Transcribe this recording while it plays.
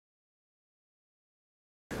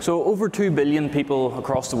So over 2 billion people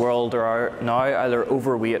across the world are now either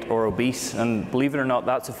overweight or obese, and believe it or not,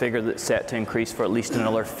 that's a figure that's set to increase for at least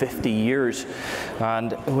another 50 years.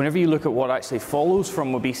 And whenever you look at what actually follows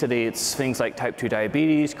from obesity, it's things like type 2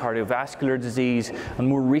 diabetes, cardiovascular disease, and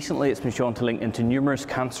more recently it's been shown to link into numerous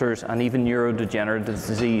cancers and even neurodegenerative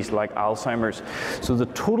disease like Alzheimer's. So the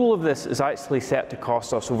total of this is actually set to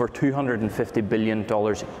cost us over $250 billion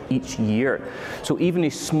each year. So even a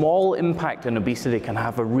small impact in obesity can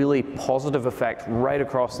have a really positive effect right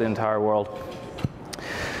across the entire world.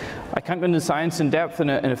 I can't go into science in depth in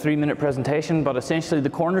a 3-minute presentation, but essentially the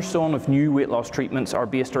cornerstone of new weight loss treatments are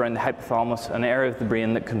based around the hypothalamus, an area of the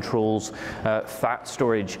brain that controls fat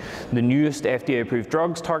storage. The newest FDA-approved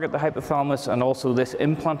drugs target the hypothalamus, and also this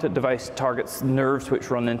implanted device targets nerves which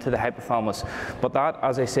run into the hypothalamus. But that,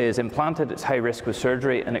 as I say, is implanted, it's high risk with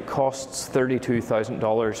surgery, and it costs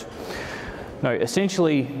 $32,000. Now,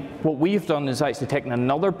 essentially, what we've done is actually taken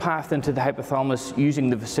another path into the hypothalamus using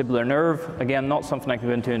the vestibular nerve. Again, not something I can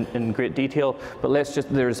go into in great detail, but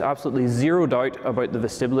there's absolutely zero doubt about the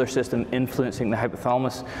vestibular system influencing the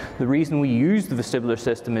hypothalamus. The reason we use the vestibular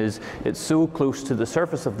system is it's so close to the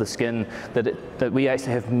surface of the skin that we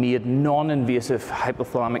actually have made non-invasive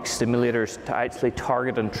hypothalamic stimulators to actually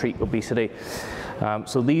target and treat obesity.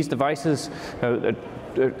 So these devices,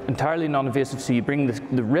 they're entirely non-invasive, so you bring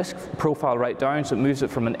the risk profile right down, so it moves it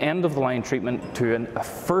from an end-of-the-line treatment to a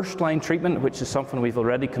first-line treatment, which is something we've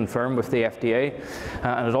already confirmed with the FDA,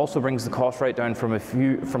 and it also brings the cost right down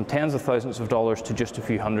from tens of thousands of dollars to just a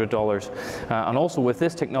few $100s. And also with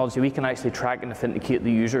this technology, we can actually track and authenticate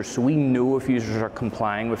the users, so we know if users are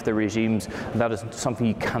complying with their regimes, and that is something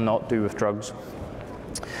you cannot do with drugs.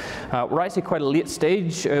 We're actually quite a late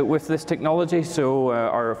stage with this technology, so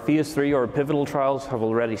our phase 3 or pivotal trials have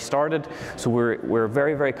already started, so we're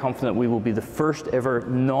very, very confident we will be the first ever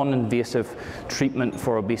non-invasive treatment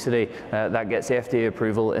for obesity that gets FDA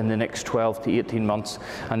approval in the next 12 to 18 months.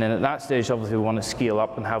 And then at that stage, obviously, we want to scale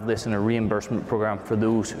up and have this in a reimbursement program for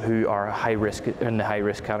those who are high risk, in the high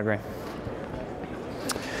risk category.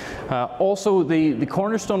 Also, the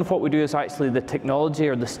cornerstone of what we do is actually the technology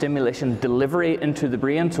or the stimulation delivery into the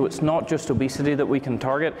brain. So it's not just obesity that we can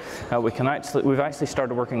target. We've actually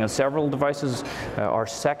started working on several devices. Our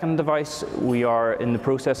second device, we are in the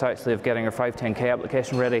process actually of getting our 510(k)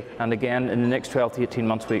 application ready. And again, in the next 12 to 18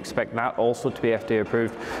 months, we expect that also to be FDA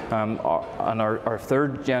approved. And our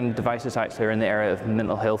third gen devices actually are in the area of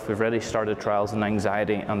mental health. We've already started trials in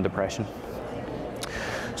anxiety and depression.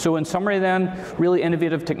 So in summary then, really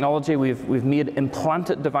innovative technology. We've made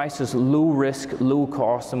implanted devices low risk, low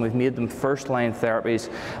cost, and we've made them first-line therapies,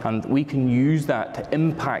 and we can use that to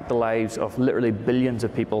impact the lives of literally billions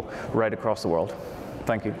of people right across the world.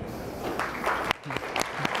 Thank you.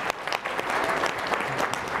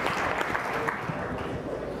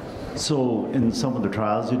 So in some of the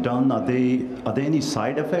trials you've done, are there any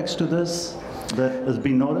side effects to this that has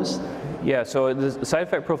been noticed? Yeah, so the side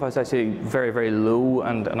effect profile is actually very, very low,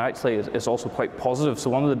 and actually it's also quite positive.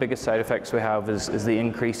 So one of the biggest side effects we have is the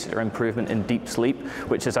increase or improvement in deep sleep,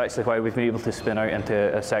 which is actually why we've been able to spin out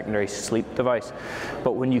into a secondary sleep device.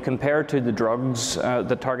 But when you compare to the drugs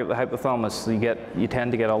that target the hypothalamus, you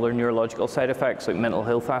tend to get other neurological side effects like mental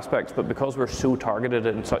health aspects, but because we're so targeted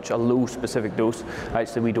in such a low specific dose,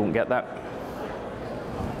 actually we don't get that.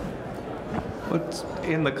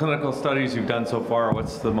 In the clinical studies you've done so far,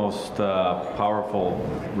 what's the most powerful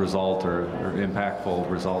result or impactful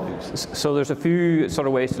result you've seen? So there's a few sort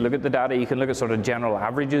of ways to look at the data. You can look at sort of general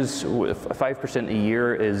averages. 5% a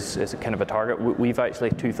year is kind of a target. We've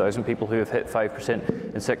actually 2,000 people who have hit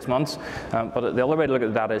 5% in 6 months. But the other way to look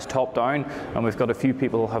at the data is top down, and we've got a few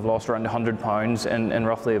people who have lost around 100 pounds in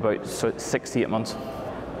roughly about 6 to 8 months.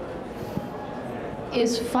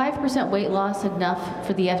 Is 5% weight loss enough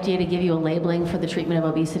for the FDA to give you a labeling for the treatment of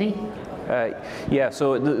obesity? Yeah,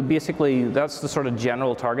 so basically that's the sort of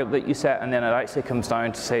general target that you set, and then it actually comes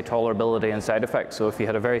down to, say, tolerability and side effects. So if you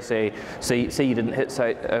had a very, say you didn't hit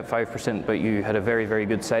 5%, but you had a very, very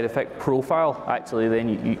good side effect profile, actually then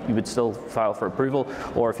you would still file for approval.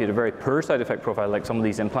 Or if you had a very poor side effect profile, like some of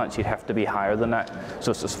these implants, you'd have to be higher than that.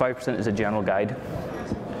 So 5% is a general guide.